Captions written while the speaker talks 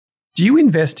Do you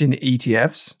invest in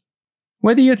ETFs?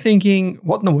 Whether you're thinking,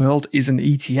 what in the world is an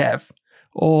ETF?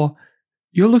 Or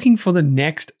you're looking for the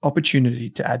next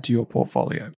opportunity to add to your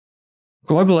portfolio,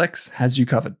 GlobalX has you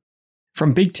covered.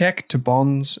 From big tech to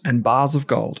bonds and bars of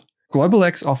gold,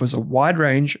 GlobalX offers a wide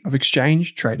range of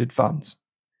exchange-traded funds.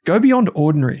 Go beyond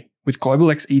ordinary with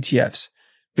GlobalX ETFs.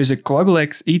 Visit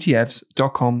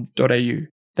globalxetfs.com.au.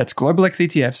 That's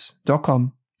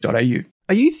globalxetfs.com.au.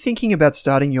 Are you thinking about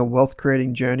starting your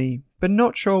wealth-creating journey, but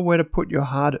not sure where to put your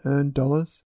hard-earned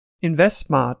dollars?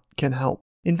 InvestSmart can help.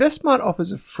 InvestSmart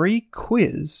offers a free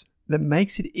quiz that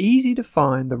makes it easy to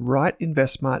find the right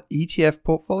InvestSmart ETF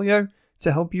portfolio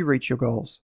to help you reach your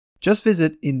goals. Just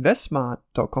visit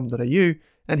investsmart.com.au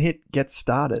and hit Get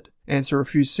Started. Answer a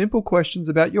few simple questions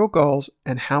about your goals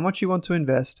and how much you want to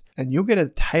invest, and you'll get a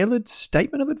tailored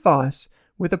statement of advice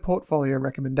with a portfolio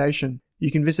recommendation. You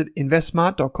can visit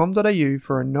investsmart.com.au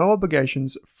for a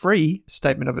no-obligations free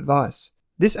statement of advice.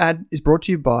 This ad is brought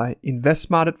to you by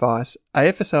InvestSmart Advice,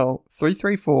 AFSL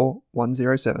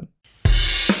 334107.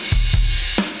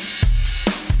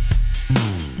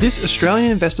 This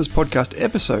Australian Investors Podcast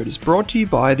episode is brought to you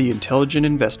by The Intelligent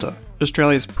Investor,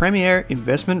 Australia's premier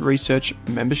investment research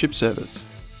membership service.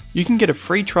 You can get a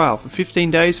free trial for 15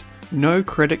 days, no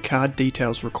credit card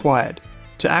details required.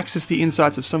 To access the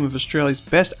insights of some of Australia's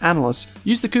best analysts,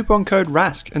 use the coupon code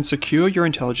RASK and secure your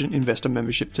Intelligent Investor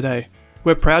membership today.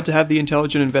 We're proud to have The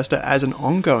Intelligent Investor as an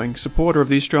ongoing supporter of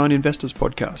the Australian Investors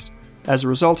Podcast. As a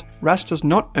result, RASK does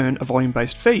not earn a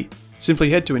volume-based fee. Simply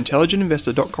head to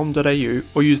intelligentinvestor.com.au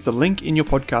or use the link in your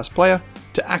podcast player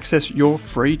to access your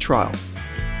free trial.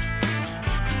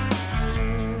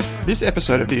 This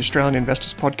episode of the Australian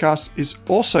Investors Podcast is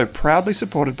also proudly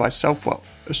supported by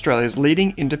Selfwealth, Australia's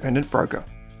leading independent broker.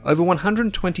 Over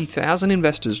 120,000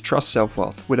 investors trust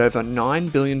Selfwealth with over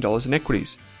 $9 billion in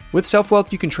equities. With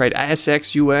Selfwealth, you can trade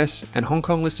ASX, US, and Hong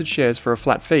Kong listed shares for a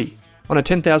flat fee. On a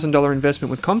 $10,000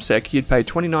 investment with CommSec, you'd pay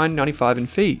 $29.95 in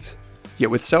fees. Yet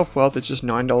with Selfwealth, it's just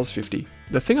 $9.50.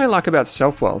 The thing I like about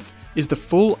Selfwealth is the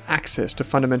full access to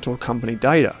fundamental company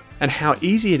data and how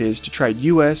easy it is to trade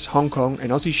US, Hong Kong,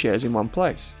 and Aussie shares in one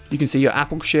place. You can see your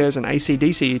Apple shares and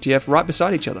ACDC ETF right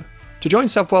beside each other. To join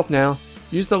Selfwealth now,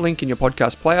 use the link in your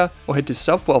podcast player or head to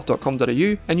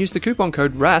selfwealth.com.au and use the coupon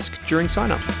code RASK during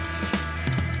sign-up.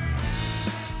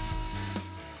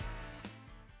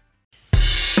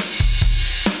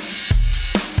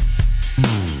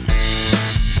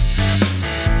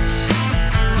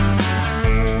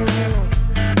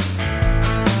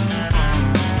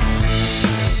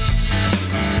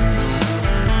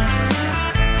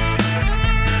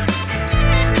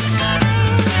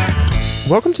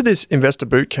 Welcome to this Investor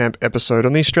Bootcamp episode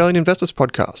on the Australian Investors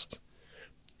Podcast.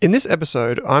 In this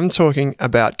episode, I'm talking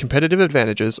about competitive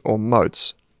advantages or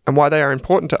moats and why they are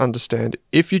important to understand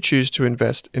if you choose to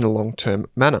invest in a long-term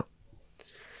manner.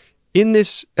 In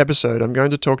this episode, I'm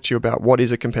going to talk to you about what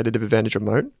is a competitive advantage or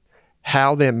moat,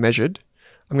 how they're measured.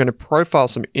 I'm going to profile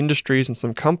some industries and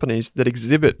some companies that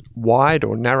exhibit wide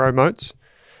or narrow moats,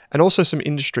 and also some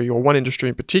industry or one industry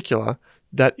in particular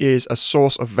that is a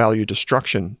source of value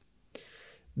destruction.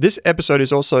 This episode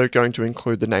is also going to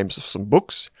include the names of some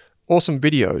books or some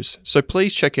videos, so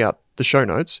please check out the show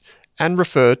notes and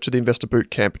refer to the Investor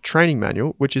Bootcamp training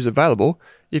manual, which is available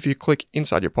if you click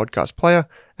inside your podcast player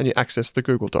and you access the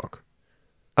Google Doc.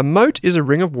 A moat is a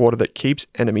ring of water that keeps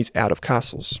enemies out of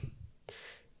castles.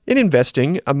 In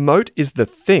investing, a moat is the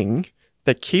thing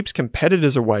that keeps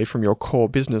competitors away from your core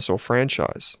business or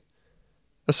franchise.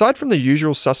 Aside from the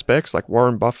usual suspects like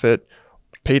Warren Buffett,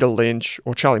 Peter Lynch,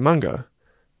 or Charlie Munger,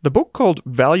 the book called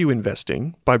Value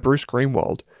Investing by Bruce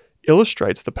Greenwald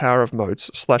illustrates the power of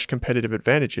moats/competitive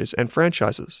advantages and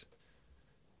franchises.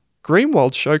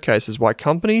 Greenwald showcases why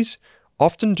companies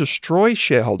often destroy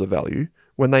shareholder value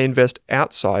when they invest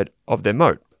outside of their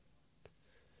moat.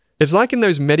 It's like in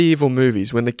those medieval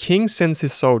movies when the king sends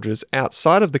his soldiers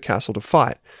outside of the castle to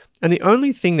fight, and the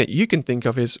only thing that you can think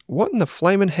of is, what in the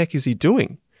flamin' heck is he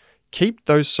doing? Keep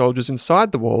those soldiers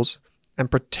inside the walls and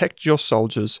protect your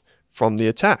soldiers from the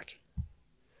attack.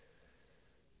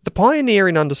 The pioneer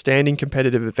in understanding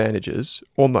competitive advantages,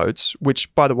 or moats,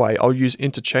 which, by the way, I'll use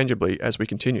interchangeably as we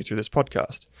continue through this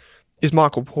podcast, is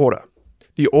Michael Porter,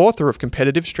 the author of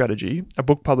Competitive Strategy, a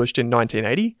book published in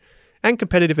 1980, and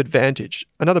Competitive Advantage,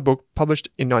 another book published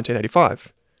in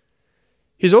 1985.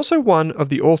 He's also one of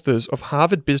the authors of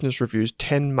Harvard Business Review's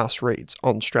 10 must-reads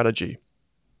on strategy.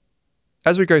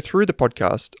 As we go through the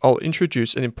podcast, I'll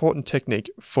introduce an important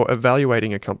technique for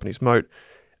evaluating a company's moat,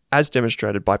 as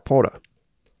demonstrated by Porter.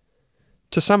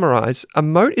 To summarize, a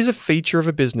moat is a feature of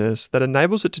a business that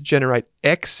enables it to generate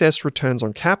excess returns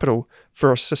on capital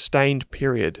for a sustained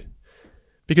period.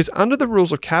 Because under the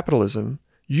rules of capitalism,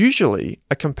 usually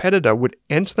a competitor would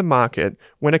enter the market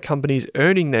when a company is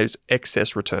earning those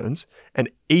excess returns and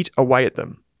eat away at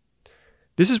them.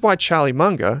 This is why Charlie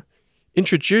Munger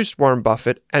introduced Warren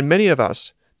Buffett and many of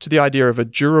us to the idea of a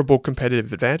durable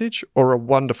competitive advantage or a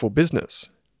wonderful business.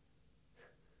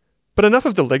 But enough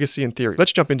of the legacy and theory.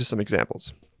 Let's jump into some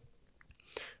examples.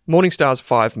 Morningstar's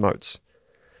 5 moats.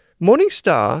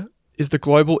 Morningstar is the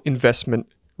global investment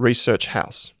research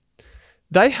house.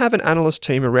 They have an analyst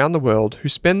team around the world who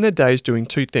spend their days doing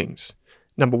 2 things.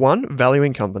 Number 1,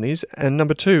 valuing companies, and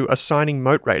number 2, assigning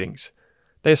moat ratings.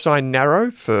 They assign narrow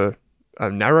for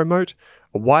a narrow moat,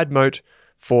 a wide moat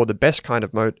for the best kind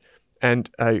of moat, and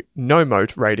a no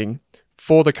moat rating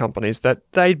for the companies that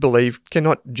they believe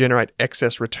cannot generate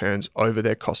excess returns over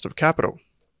their cost of capital.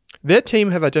 Their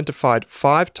team have identified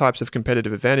 5 types of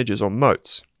competitive advantages or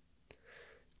moats.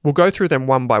 We'll go through them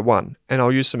one by one, and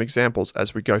I'll use some examples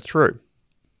as we go through.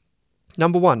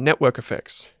 Number 1, network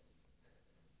effects.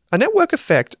 A network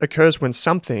effect occurs when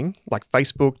something like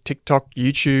Facebook, TikTok,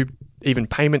 YouTube, even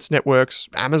payments networks,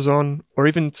 Amazon, or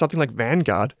even something like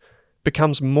Vanguard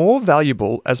becomes more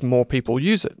valuable as more people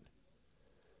use it.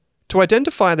 To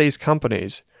identify these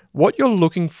companies, what you're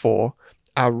looking for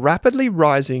are rapidly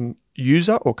rising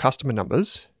user or customer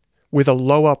numbers with a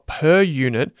lower per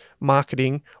unit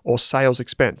marketing or sales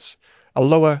expense, a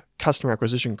lower customer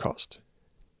acquisition cost.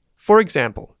 For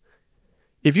example,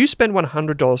 if you spend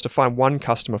 $100 to find one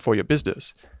customer for your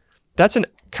business, that's a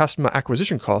customer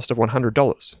acquisition cost of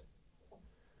 $100.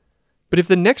 But if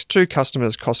the next 2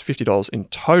 customers cost $50 in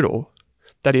total,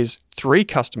 that is 3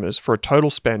 customers for a total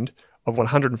spend of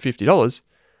 $150,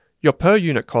 your per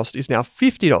unit cost is now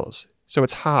 $50, so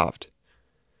it's halved.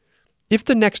 If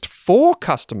the next 4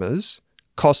 customers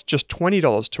cost just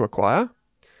 $20 to acquire,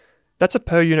 that's a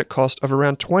per unit cost of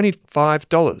around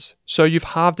 $25, so you've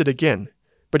halved it again,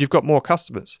 but you've got more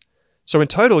customers. So in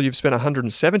total, you've spent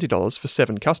 $170 for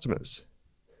 7 customers.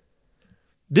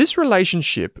 This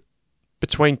relationship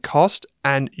between cost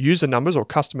and user numbers or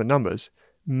customer numbers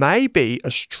may be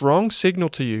a strong signal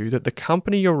to you that the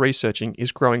company you're researching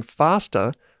is growing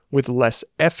faster with less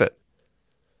effort.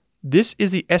 This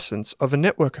is the essence of a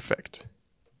network effect.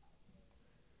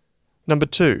 Number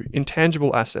 2,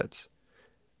 intangible assets.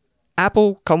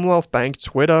 Apple, Commonwealth Bank,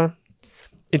 Twitter.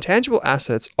 Intangible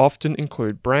assets often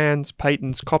include brands,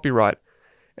 patents, copyright,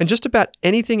 and just about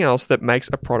anything else that makes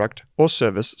a product or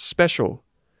service special.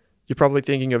 You're probably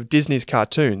thinking of Disney's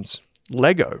cartoons,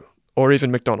 Lego, or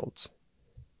even McDonald's.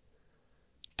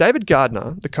 David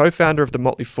Gardner, the co-founder of The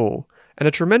Motley Fool and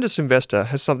a tremendous investor,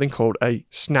 has something called a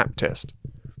snap test.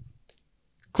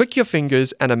 Click your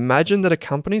fingers and imagine that a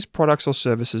company's products or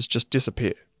services just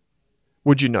disappear.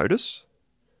 Would you notice?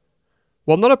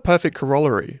 While not a perfect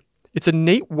corollary, it's a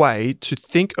neat way to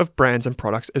think of brands and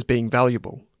products as being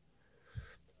valuable.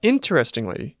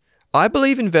 Interestingly, I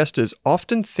believe investors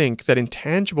often think that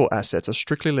intangible assets are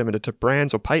strictly limited to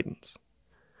brands or patents.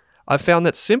 I've found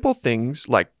that simple things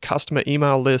like customer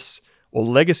email lists or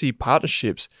legacy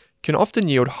partnerships can often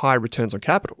yield high returns on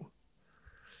capital.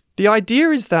 The idea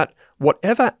is that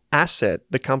whatever asset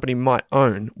the company might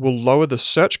own will lower the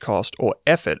search cost or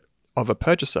effort of a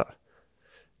purchaser,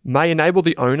 may enable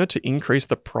the owner to increase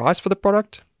the price for the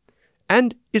product,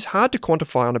 and is hard to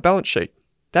quantify on a balance sheet.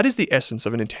 That is the essence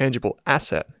of an intangible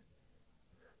asset.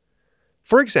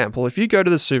 For example, if you go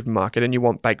to the supermarket and you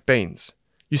want baked beans,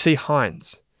 you see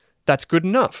Heinz. That's good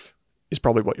enough, is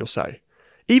probably what you'll say,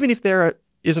 even if there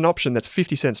is an option that's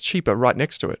 50 cents cheaper right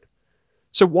next to it.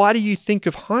 So why do you think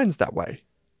of Heinz that way?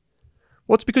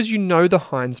 Well, it's because you know the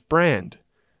Heinz brand.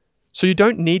 So you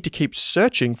don't need to keep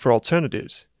searching for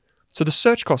alternatives. So the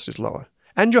search cost is lower,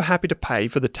 and you're happy to pay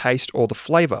for the taste or the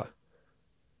flavor.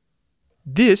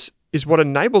 This is what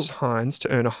enables Heinz to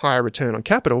earn a higher return on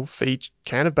capital for each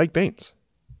can of baked beans.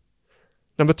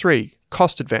 Number 3,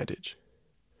 cost advantage.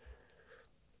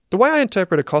 The way I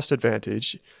interpret a cost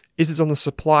advantage is it's on the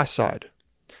supply side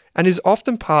and is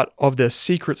often part of the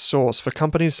secret sauce for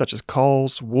companies such as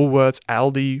Coles, Woolworths,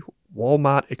 Aldi,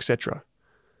 Walmart, etc.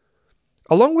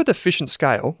 Along with efficient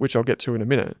scale, which I'll get to in a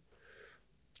minute,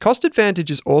 cost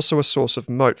advantage is also a source of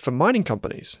moat for mining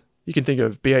companies. You can think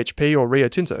of BHP or Rio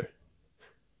Tinto.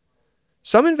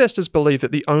 Some investors believe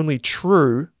that the only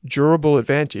true durable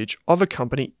advantage of a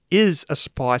company is a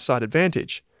supply-side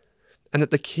advantage, and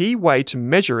that the key way to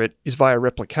measure it is via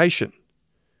replication.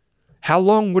 How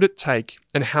long would it take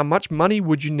and how much money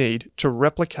would you need to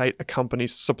replicate a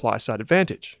company's supply-side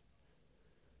advantage?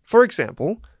 For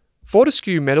example,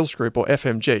 Fortescue Metals Group or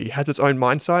FMG has its own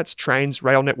mine sites, trains,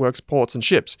 rail networks, ports and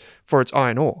ships for its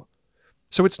iron ore.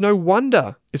 So it's no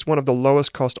wonder it's one of the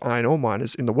lowest cost iron ore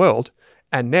miners in the world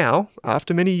and now,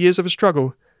 after many years of a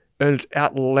struggle, earns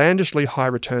outlandishly high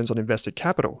returns on invested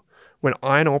capital when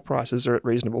iron ore prices are at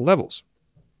reasonable levels.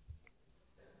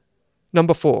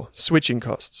 Number 4, switching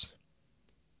costs.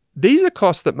 These are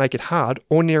costs that make it hard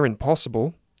or near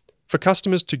impossible for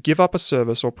customers to give up a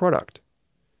service or product.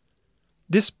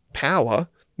 This power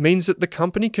means that the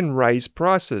company can raise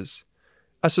prices.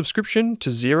 A subscription to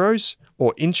Xero's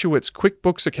or Intuit's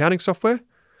QuickBooks accounting software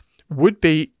would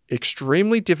be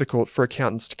extremely difficult for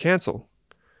accountants to cancel.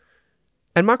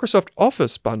 And Microsoft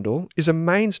Office Bundle is a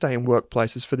mainstay in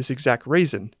workplaces for this exact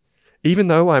reason, even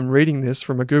though I'm reading this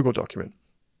from a Google document.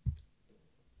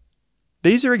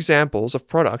 These are examples of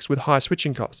products with high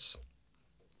switching costs.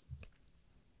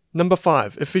 Number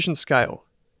 5, efficient scale.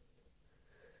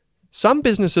 Some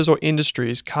businesses or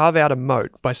industries carve out a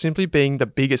moat by simply being the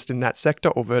biggest in that sector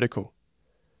or vertical.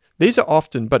 These are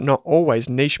often, but not always,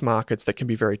 niche markets that can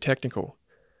be very technical.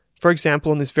 For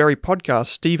example, on this very podcast,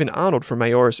 Stephen Arnold from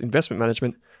Aorus Investment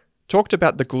Management talked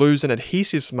about the glues and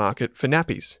adhesives market for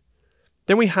nappies.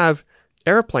 Then we have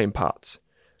aeroplane parts,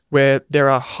 where there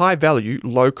are high-value,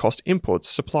 low-cost inputs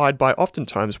supplied by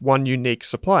oftentimes one unique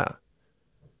supplier.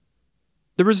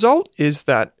 The result is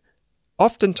that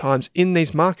oftentimes in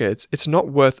these markets, it's not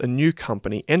worth a new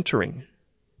company entering.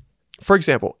 For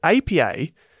example, APA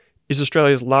is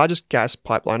Australia's largest gas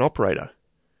pipeline operator.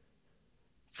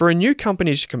 For a new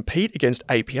company to compete against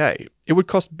APA, it would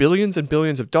cost billions and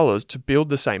billions of dollars to build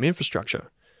the same infrastructure.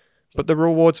 But the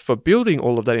rewards for building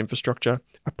all of that infrastructure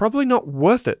are probably not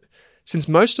worth it, since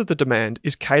most of the demand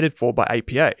is catered for by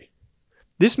APA.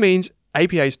 This means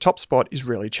APA's top spot is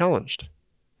rarely challenged.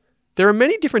 There are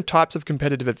many different types of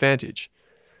competitive advantage.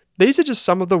 These are just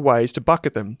some of the ways to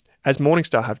bucket them, as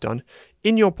Morningstar have done,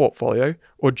 in your portfolio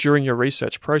or during your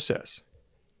research process.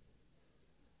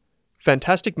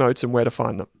 Fantastic moats and where to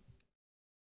find them.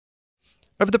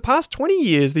 Over the past 20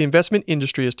 years, the investment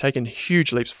industry has taken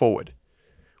huge leaps forward.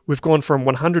 We've gone from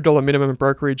 $100 minimum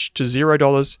brokerage to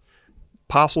 $0,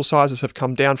 parcel sizes have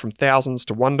come down from thousands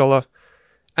to $1,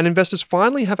 and investors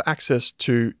finally have access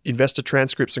to investor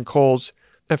transcripts and calls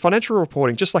and financial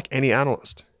reporting just like any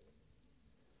analyst.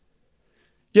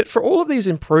 Yet for all of these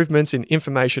improvements in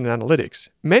information and analytics,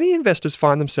 many investors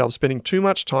find themselves spending too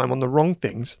much time on the wrong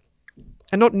things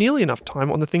and not nearly enough time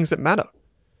on the things that matter.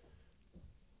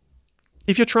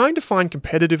 If you're trying to find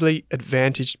competitively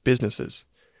advantaged businesses,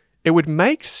 it would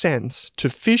make sense to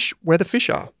fish where the fish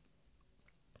are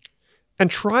and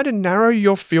try to narrow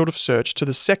your field of search to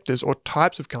the sectors or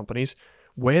types of companies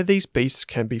where these beasts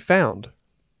can be found.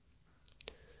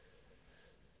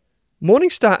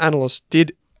 Morningstar analysts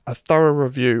did a thorough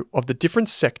review of the different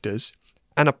sectors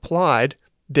and applied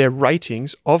their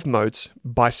ratings of moats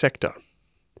by sector.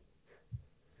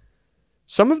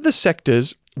 Some of the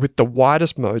sectors with the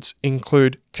widest moats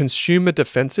include consumer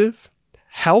defensive,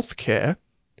 healthcare,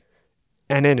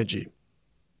 and energy.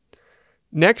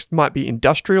 Next might be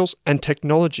industrials and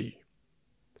technology.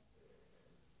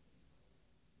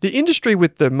 The industry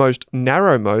with the most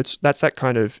narrow moats, that's that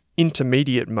kind of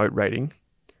intermediate moat rating,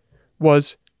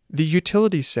 was the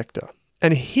utilities sector.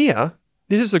 And here,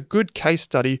 this is a good case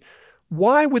study.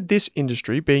 Why would this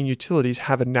industry, being utilities,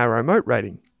 have a narrow moat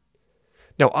rating?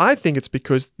 Now, I think it's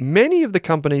because many of the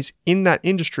companies in that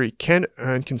industry can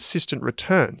earn consistent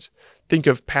returns. Think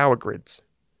of power grids.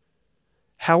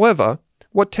 However,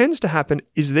 what tends to happen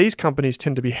is these companies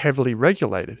tend to be heavily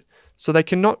regulated, so they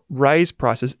cannot raise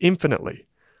prices infinitely.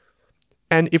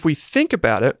 And if we think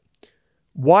about it,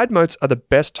 wide moats are the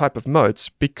best type of moats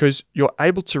because you're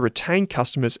able to retain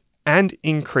customers and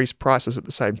increase prices at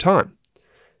the same time.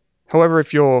 However,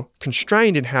 if you're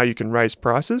constrained in how you can raise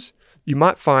prices, you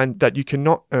might find that you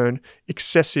cannot earn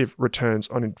excessive returns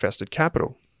on invested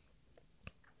capital.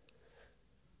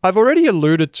 I've already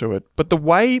alluded to it, but the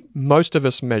way most of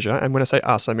us measure, and when I say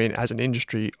us, I mean as an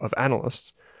industry of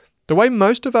analysts, the way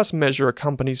most of us measure a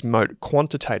company's moat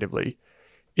quantitatively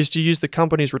is to use the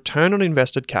company's return on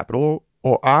invested capital,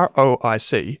 or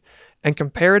ROIC, and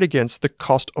compare it against the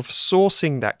cost of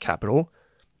sourcing that capital,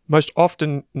 most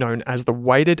often known as the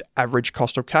weighted average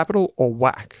cost of capital, or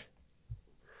WACC.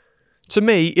 To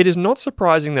me, it is not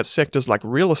surprising that sectors like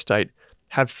real estate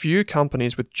have few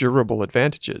companies with durable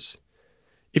advantages.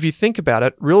 If you think about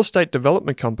it, real estate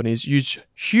development companies use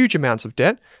huge amounts of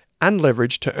debt and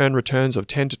leverage to earn returns of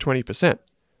 10 to 20%.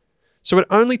 So it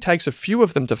only takes a few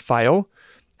of them to fail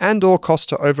and or cost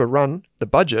to overrun the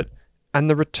budget, and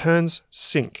the returns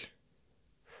sink.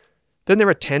 Then there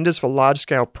are tenders for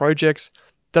large-scale projects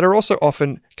that are also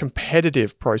often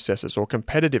competitive processes or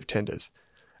competitive tenders,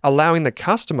 allowing the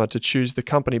customer to choose the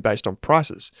company based on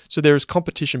prices. So there is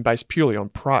competition based purely on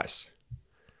price.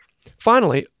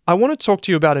 Finally, I want to talk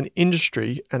to you about an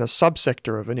industry and a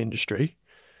subsector of an industry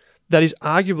that is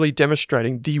arguably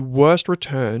demonstrating the worst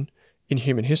return in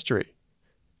human history: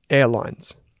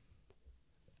 airlines.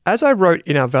 As I wrote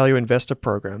in our Value Investor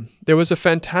program, there was a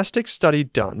fantastic study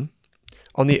done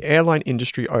on the airline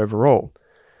industry overall,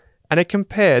 and it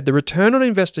compared the return on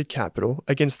invested capital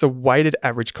against the weighted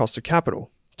average cost of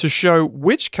capital to show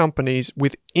which companies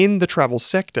within the travel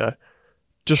sector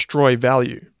destroy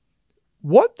value.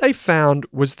 What they found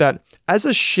was that as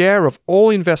a share of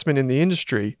all investment in the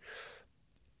industry,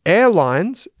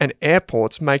 airlines and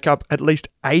airports make up at least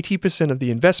 80% of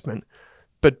the investment,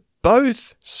 but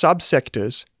both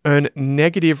subsectors earn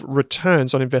negative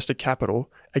returns on invested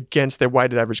capital against their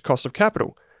weighted average cost of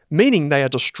capital, meaning they are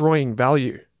destroying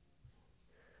value.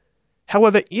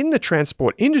 However, in the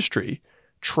transport industry,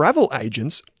 travel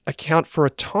agents account for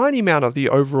a tiny amount of the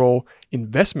overall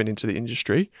investment into the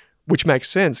industry, which makes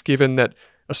sense given that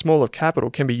a small of capital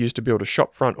can be used to build a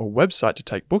shopfront or website to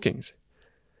take bookings.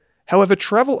 However,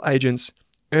 travel agents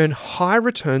earn high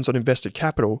returns on invested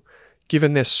capital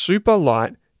given their super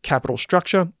light capital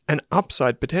structure and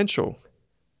upside potential.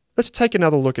 Let's take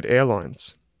another look at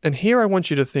airlines. And here I want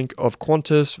you to think of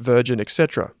Qantas, Virgin,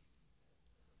 etc.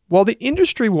 While the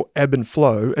industry will ebb and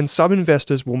flow, and some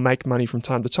investors will make money from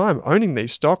time to time owning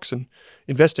these stocks and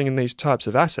investing in these types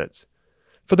of assets,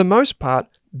 for the most part,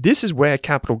 this is where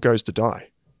capital goes to die.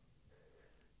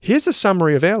 Here's a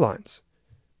summary of airlines.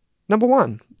 Number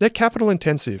 1, they're capital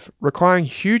intensive, requiring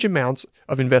huge amounts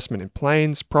of investment in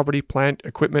planes, property, plant,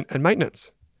 equipment, and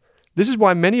maintenance. This is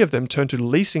why many of them turn to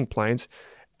leasing planes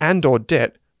and/or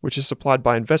debt, which is supplied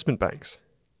by investment banks.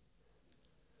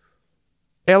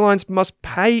 Airlines must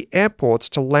pay airports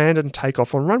to land and take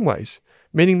off on runways,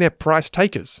 meaning they're price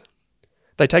takers.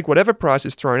 They take whatever price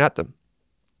is thrown at them.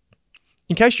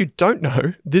 In case you don't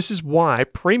know, this is why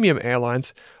premium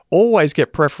airlines always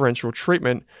get preferential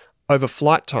treatment over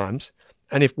flight times,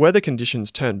 and if weather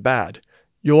conditions turn bad,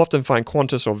 you'll often find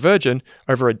Qantas or Virgin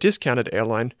over a discounted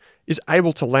airline is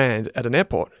able to land at an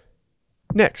airport.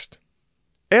 Next,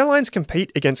 airlines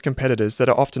compete against competitors that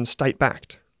are often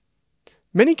state-backed.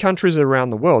 Many countries around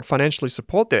the world financially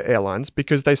support their airlines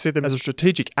because they see them as a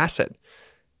strategic asset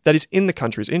that is in the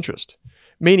country's interest,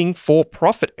 meaning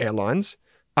for-profit airlines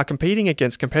are competing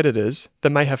against competitors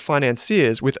that may have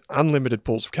financiers with unlimited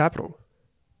pools of capital.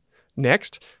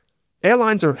 Next,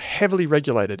 airlines are heavily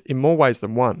regulated in more ways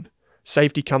than one.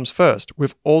 Safety comes first.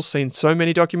 We've all seen so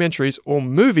many documentaries or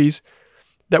movies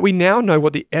that we now know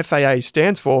what the FAA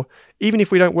stands for, even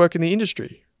if we don't work in the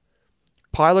industry.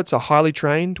 Pilots are highly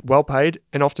trained, well-paid,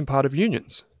 and often part of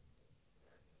unions.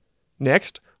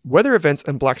 Next, weather events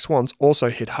and black swans also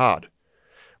hit hard.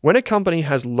 When a company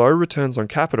has low returns on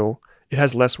capital, it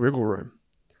has less wiggle room.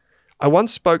 I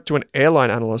once spoke to an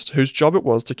airline analyst whose job it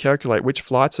was to calculate which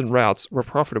flights and routes were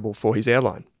profitable for his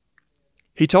airline.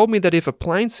 He told me that if a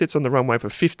plane sits on the runway for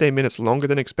 15 minutes longer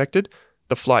than expected,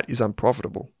 the flight is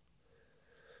unprofitable.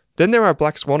 Then there are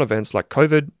black swan events like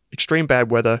COVID, extreme bad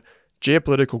weather,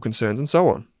 geopolitical concerns, and so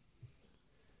on.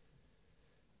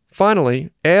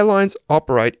 Finally, airlines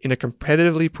operate in a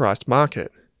competitively priced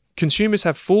market. Consumers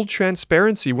have full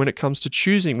transparency when it comes to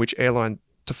choosing which airline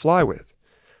to fly with.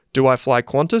 Do I fly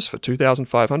Qantas for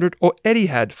 $2,500 or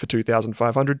Etihad for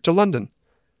 $2,500 to London?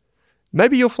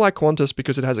 Maybe you'll fly Qantas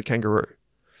because it has a kangaroo.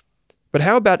 But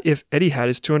how about if Etihad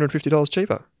is $250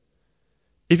 cheaper?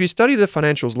 If you study the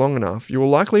financials long enough, you will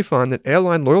likely find that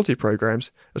airline loyalty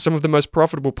programs are some of the most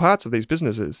profitable parts of these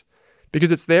businesses,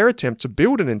 because it's their attempt to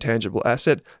build an intangible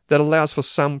asset that allows for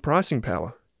some pricing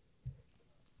power.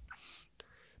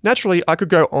 Naturally, I could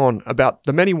go on about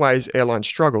the many ways airlines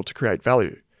struggle to create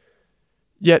value.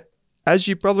 Yet, as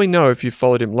you probably know if you've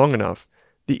followed him long enough,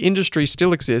 the industry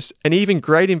still exists, and even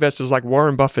great investors like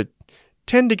Warren Buffett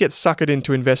tend to get suckered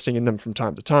into investing in them from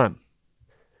time to time.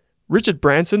 Richard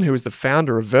Branson, who is the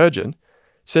founder of Virgin,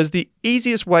 says the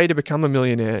easiest way to become a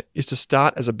millionaire is to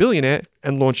start as a billionaire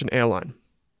and launch an airline.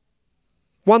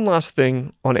 One last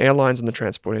thing on airlines and the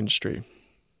transport industry.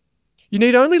 You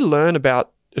need only learn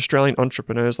about Australian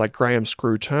entrepreneurs like Graham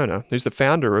Screw Turner, who's the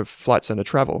founder of Flight Centre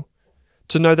Travel,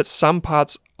 to know that some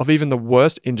parts of even the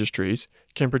worst industries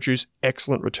can produce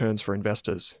excellent returns for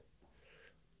investors.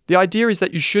 The idea is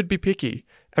that you should be picky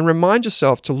and remind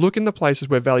yourself to look in the places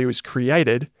where value is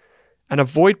created and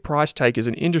avoid price takers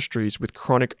in industries with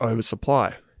chronic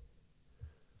oversupply.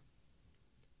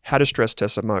 How to stress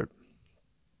test a moat.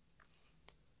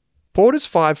 Porter's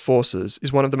 5 forces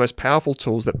is one of the most powerful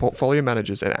tools that portfolio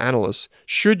managers and analysts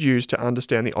should use to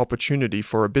understand the opportunity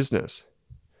for a business.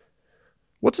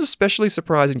 What's especially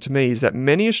surprising to me is that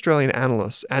many Australian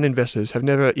analysts and investors have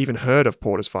never even heard of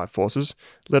Porter's Five Forces,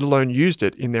 let alone used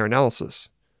it in their analysis.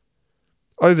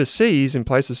 Overseas, in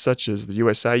places such as the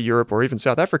USA, Europe, or even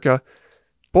South Africa,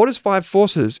 Porter's Five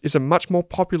Forces is a much more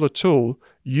popular tool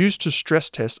used to stress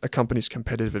test a company's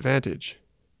competitive advantage.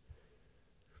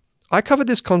 I covered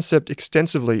this concept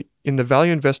extensively in the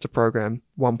Value Investor Program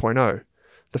 1.0,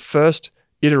 the first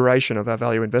iteration of our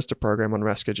Value Investor Program on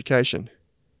Rask Education.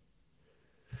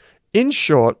 In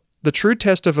short, the true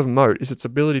test of a moat is its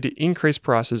ability to increase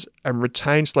prices and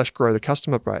retain/grow the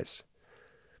customer base.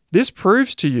 This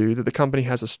proves to you that the company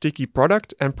has a sticky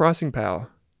product and pricing power.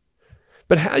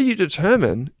 But how do you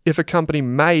determine if a company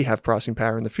may have pricing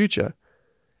power in the future?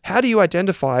 How do you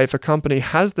identify if a company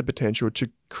has the potential to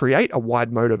create a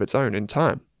wide moat of its own in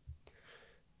time?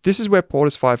 This is where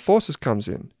Porter's Five Forces comes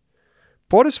in.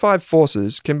 Porter's Five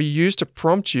Forces can be used to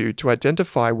prompt you to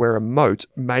identify where a moat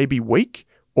may be weak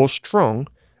or strong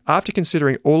after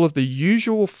considering all of the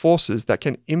usual forces that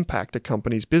can impact a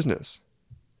company's business.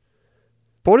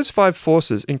 Porter's Five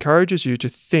Forces encourages you to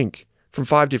think from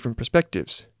 5 different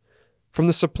perspectives. From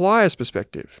the supplier's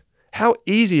perspective, how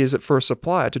easy is it for a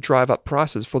supplier to drive up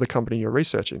prices for the company you're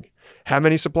researching? How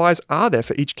many suppliers are there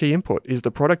for each key input? Is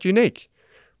the product unique?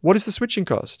 What is the switching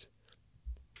cost?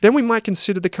 Then we might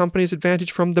consider the company's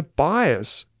advantage from the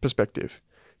buyer's perspective.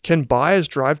 Can buyers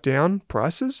drive down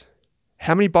prices?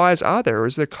 How many buyers are there, or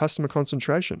is there customer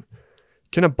concentration?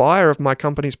 Can a buyer of my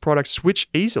company's product switch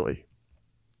easily?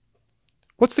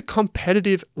 What's the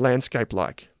competitive landscape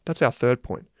like? That's our third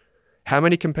point. How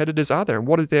many competitors are there, and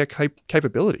what is their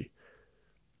capability?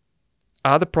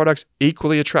 Are the products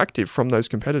equally attractive from those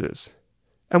competitors?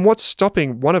 And what's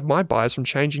stopping one of my buyers from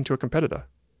changing to a competitor?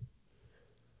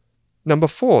 Number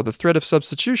 4, the threat of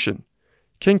substitution.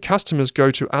 Can customers go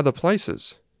to other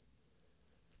places?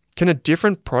 Can a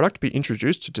different product be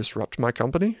introduced to disrupt my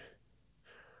company?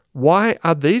 Why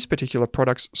are these particular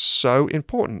products so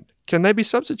important? Can they be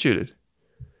substituted?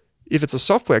 If it's a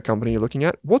software company you're looking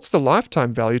at, what's the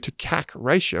lifetime value to CAC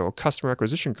ratio, or customer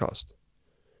acquisition cost?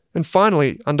 And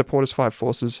finally, under Porter's Five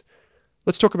Forces,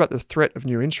 let's talk about the threat of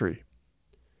new entry.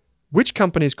 Which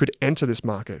companies could enter this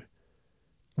market?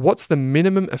 What's the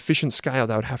minimum efficient scale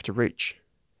they would have to reach?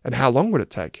 And how long would it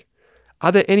take?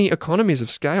 Are there any economies of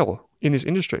scale in this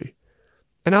industry?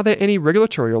 And are there any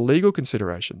regulatory or legal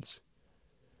considerations?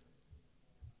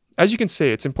 As you can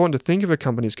see, it's important to think of a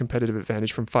company's competitive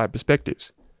advantage from 5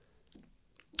 perspectives.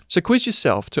 So quiz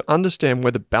yourself to understand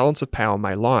where the balance of power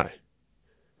may lie.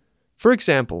 For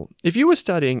example, if you were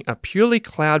studying a purely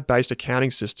cloud-based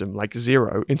accounting system like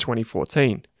Xero in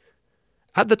 2014,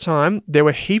 at the time, there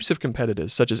were heaps of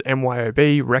competitors such as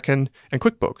MYOB, Reckon, and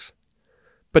QuickBooks.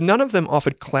 But none of them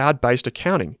offered cloud-based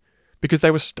accounting because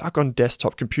they were stuck on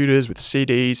desktop computers with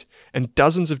CDs and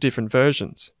dozens of different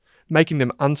versions, making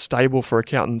them unstable for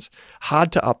accountants,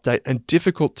 hard to update, and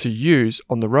difficult to use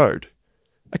on the road.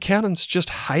 Accountants just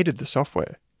hated the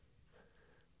software.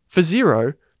 For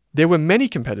Xero, there were many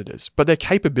competitors, but their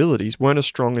capabilities weren't as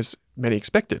strong as many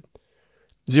expected.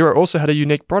 Xero also had a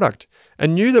unique product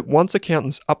and knew that once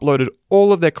accountants uploaded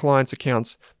all of their clients'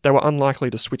 accounts, they were unlikely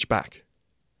to switch back.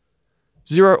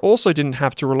 Xero also didn't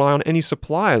have to rely on any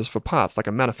suppliers for parts like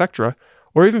a manufacturer,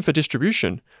 or even for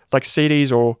distribution like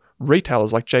CDs or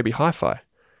retailers like JB Hi-Fi,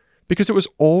 because it was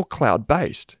all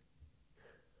cloud-based.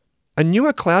 A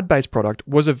newer cloud-based product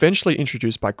was eventually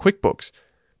introduced by QuickBooks,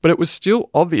 but it was still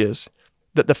obvious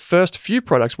that the first few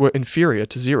products were inferior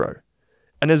to Xero.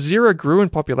 And as Xero grew in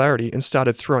popularity and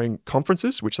started throwing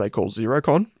conferences, which they call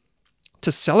XeroCon,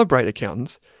 to celebrate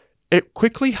accountants, it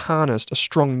quickly harnessed a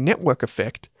strong network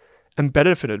effect and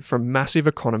benefited from massive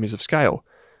economies of scale,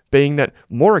 being that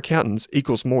more accountants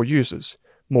equals more users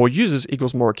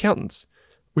equals more accountants,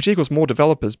 which equals more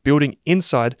developers building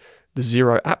inside the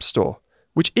Xero App Store,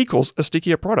 which equals a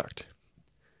stickier product.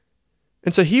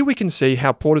 And so here we can see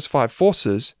how Porter's Five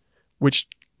Forces, which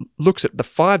looks at the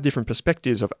 5 different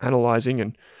perspectives of analyzing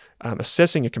and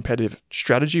assessing a competitive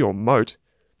strategy or moat,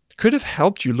 could have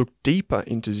helped you look deeper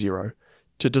into Xero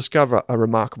to discover a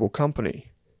remarkable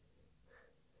company.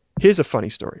 Here's a funny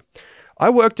story. I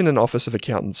worked in an office of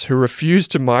accountants who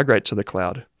refused to migrate to the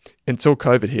cloud until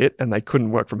COVID hit and they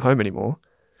couldn't work from home anymore.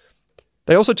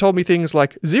 They also told me things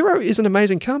like, Xero is an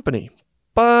amazing company,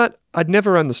 but I'd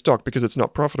never own the stock because it's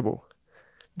not profitable.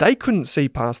 They couldn't see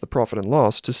past the profit and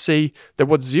loss to see that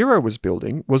what Xero was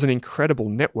building was an incredible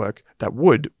network that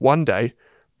would, one day,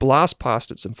 blast past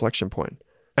its inflection point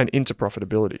and into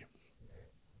profitability.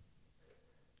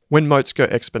 When moats go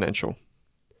exponential.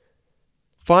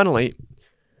 Finally,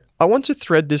 I want to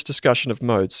thread this discussion of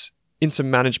moats into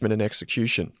management and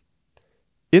execution.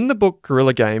 In the book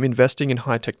Guerrilla Game, Investing in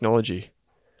High Technology,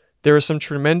 there are some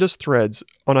tremendous threads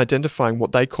on identifying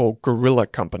what they call guerrilla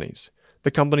companies,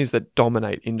 the companies that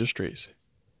dominate industries.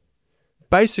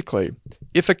 Basically,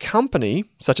 if a company,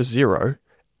 such as Xero,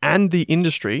 and the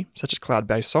industry, such as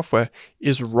cloud-based software,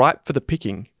 is ripe for the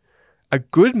picking, a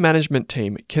good management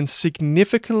team can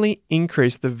significantly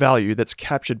increase the value that's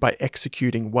captured by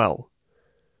executing well.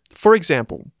 For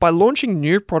example, by launching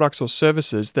new products or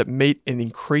services that meet an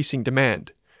increasing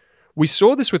demand. We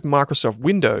saw this with Microsoft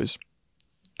Windows,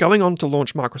 going on to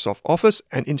launch Microsoft Office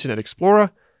and Internet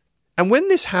Explorer. And when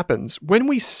this happens, when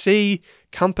we see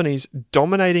companies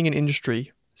dominating an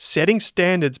industry, setting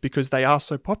standards because they are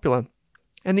so popular,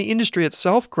 and the industry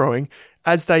itself growing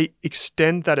as they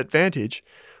extend that advantage,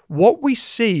 what we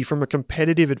see from a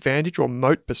competitive advantage or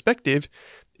moat perspective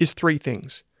is three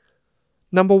things.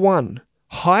 Number one,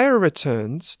 higher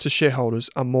returns to shareholders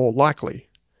are more likely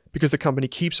because the company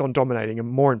keeps on dominating a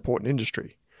more important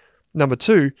industry. Number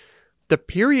two, the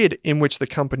period in which the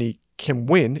company can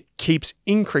win keeps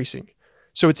increasing,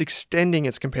 so it's extending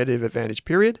its competitive advantage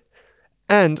period.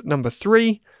 And number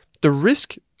three, the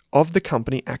risk of the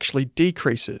company actually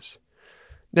decreases.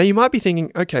 Now you might be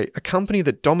thinking, okay, a company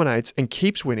that dominates and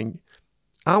keeps winning,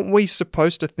 aren't we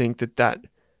supposed to think that that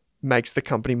makes the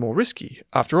company more risky?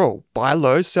 After all, buy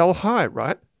low, sell high,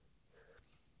 right?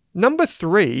 Number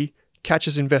three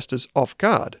catches investors off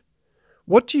guard.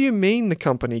 What do you mean the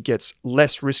company gets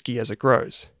less risky as it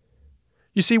grows?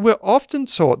 You see, we're often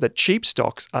taught that cheap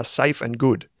stocks are safe and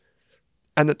good,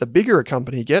 and that the bigger a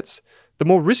company gets, the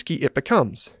more risky it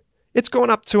becomes. It's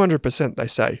gone up 200%, they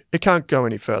say. It can't go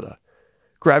any further.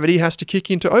 Gravity has to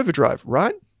kick into overdrive,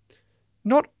 right?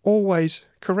 Not always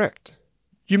correct.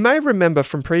 You may remember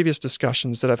from previous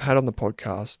discussions that I've had on the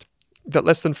podcast that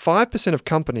less than 5% of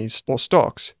companies or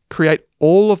stocks create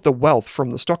all of the wealth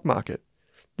from the stock market.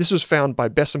 This was found by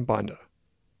Bessembinder.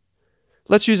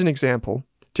 Let's use an example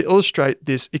to illustrate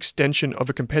this extension of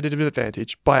a competitive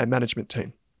advantage by a management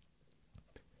team.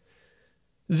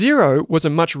 Xero was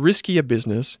a much riskier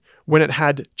business when it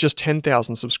had just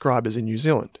 10,000 subscribers in New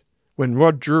Zealand, when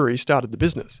Rod Drury started the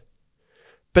business.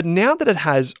 But now that it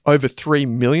has over 3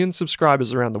 million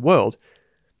subscribers around the world,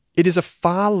 it is a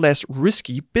far less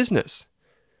risky business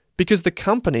because the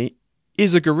company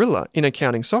is a gorilla in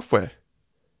accounting software.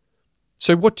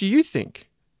 So what do you think?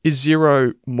 Is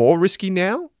Xero more risky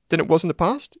now than it was in the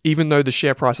past, even though the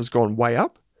share price has gone way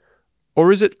up?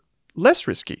 Or is it less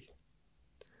risky?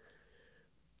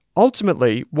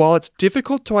 Ultimately, while it's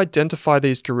difficult to identify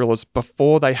these gorillas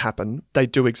before they happen, they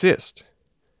do exist.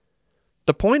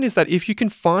 The point is that if you can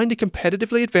find a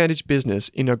competitively advantaged business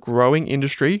in a growing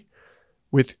industry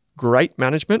with great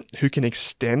management who can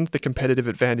extend the competitive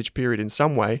advantage period in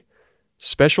some way,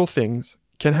 special things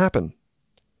can happen.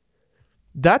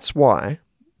 That's why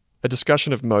a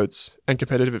discussion of moats and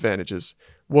competitive advantages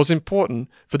was important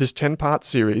for this 10-part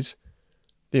series,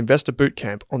 the Investor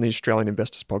Bootcamp on the Australian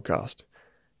Investors Podcast.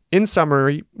 In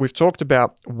summary, we've talked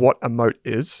about what a moat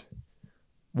is,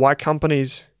 why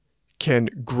companies can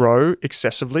grow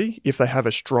excessively if they have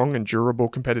a strong and durable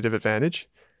competitive advantage,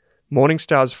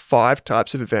 Morningstar's 5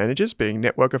 types of advantages being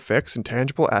network effects,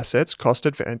 intangible assets, cost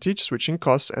advantage, switching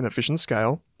costs, and efficient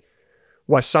scale,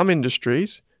 why some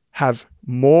industries have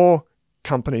more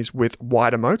companies with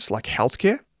wider moats like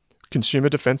healthcare, consumer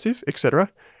defensive,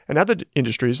 etc., and other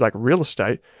industries like real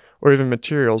estate or even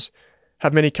materials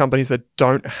have many companies that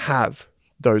don't have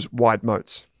those wide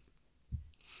moats.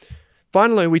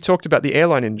 Finally, we talked about the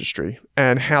airline industry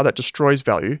and how that destroys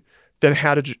value, then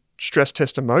how to stress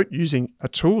test a moat using a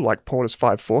tool like Porter's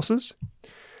 5 Forces.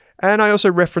 And I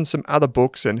also referenced some other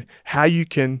books and how you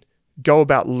can go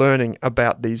about learning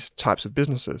about these types of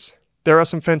businesses. There are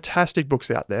some fantastic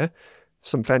books out there,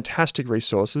 some fantastic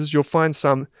resources. You'll find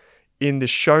some in the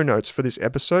show notes for this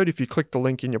episode if you click the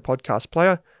link in your podcast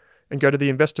player and go to the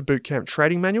Investor Bootcamp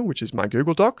Trading Manual, which is my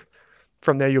Google Doc.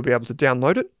 From there, you'll be able to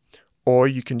download it, or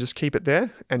you can just keep it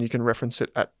there and you can reference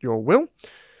it at your will.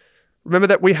 Remember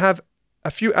that we have a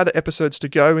few other episodes to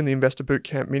go in the Investor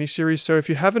Bootcamp mini-series, so if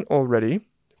you haven't already,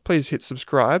 please hit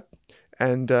subscribe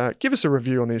and give us a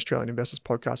review on the Australian Investors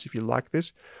Podcast if you like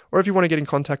this. Or if you want to get in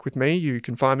contact with me, you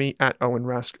can find me at Owen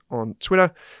Rask on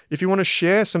Twitter. If you want to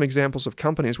share some examples of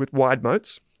companies with wide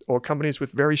moats or companies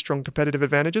with very strong competitive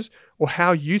advantages or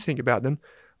how you think about them,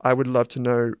 I would love to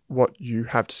know what you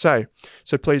have to say.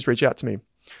 So please reach out to me.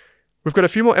 We've got a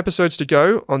few more episodes to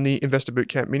go on the Investor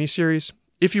Bootcamp mini-series.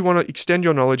 If you want to extend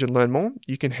your knowledge and learn more,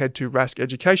 you can head to Rask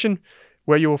Education,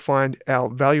 where you will find our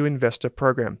Value Investor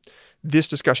program. This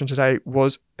discussion today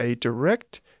was a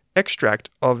direct extract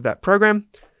of that program.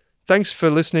 Thanks for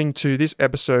listening to this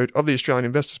episode of the Australian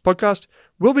Investors Podcast.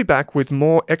 We'll be back with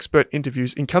more expert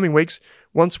interviews in coming weeks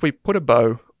once we put a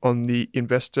bow on the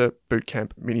Investor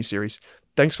Bootcamp mini-series.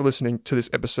 Thanks for listening to this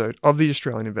episode of the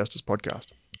Australian Investors Podcast.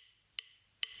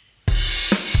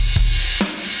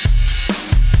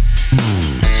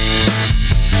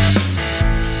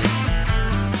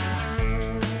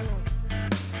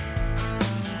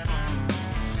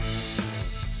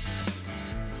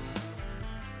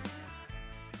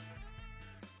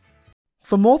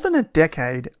 For more than a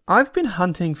decade, I've been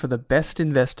hunting for the best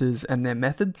investors and their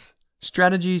methods,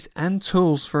 strategies, and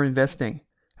tools for investing.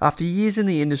 After years in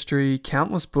the industry,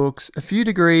 countless books, a few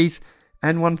degrees,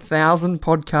 and 1,000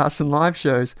 podcasts and live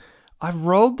shows, I've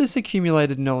rolled this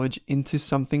accumulated knowledge into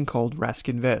something called Rask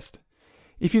Invest.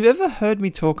 If you've ever heard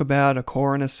me talk about a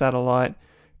core and a satellite,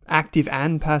 active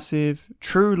and passive,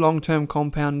 true long-term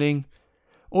compounding,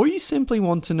 or you simply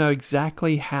want to know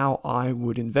exactly how I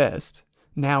would invest,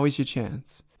 now is your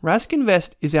chance. Rask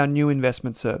Invest is our new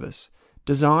investment service,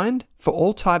 designed for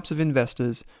all types of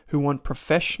investors who want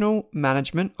professional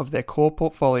management of their core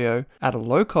portfolio at a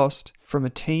low cost from a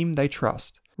team they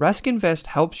trust. Rask Invest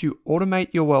helps you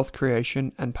automate your wealth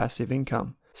creation and passive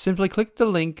income. Simply click the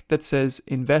link that says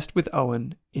Invest with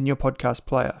Owen in your podcast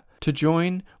player to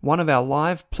join one of our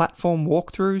live platform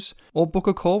walkthroughs or book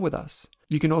a call with us.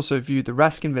 You can also view the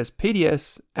Rask Invest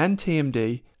PDS and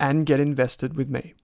TMD and get invested with me.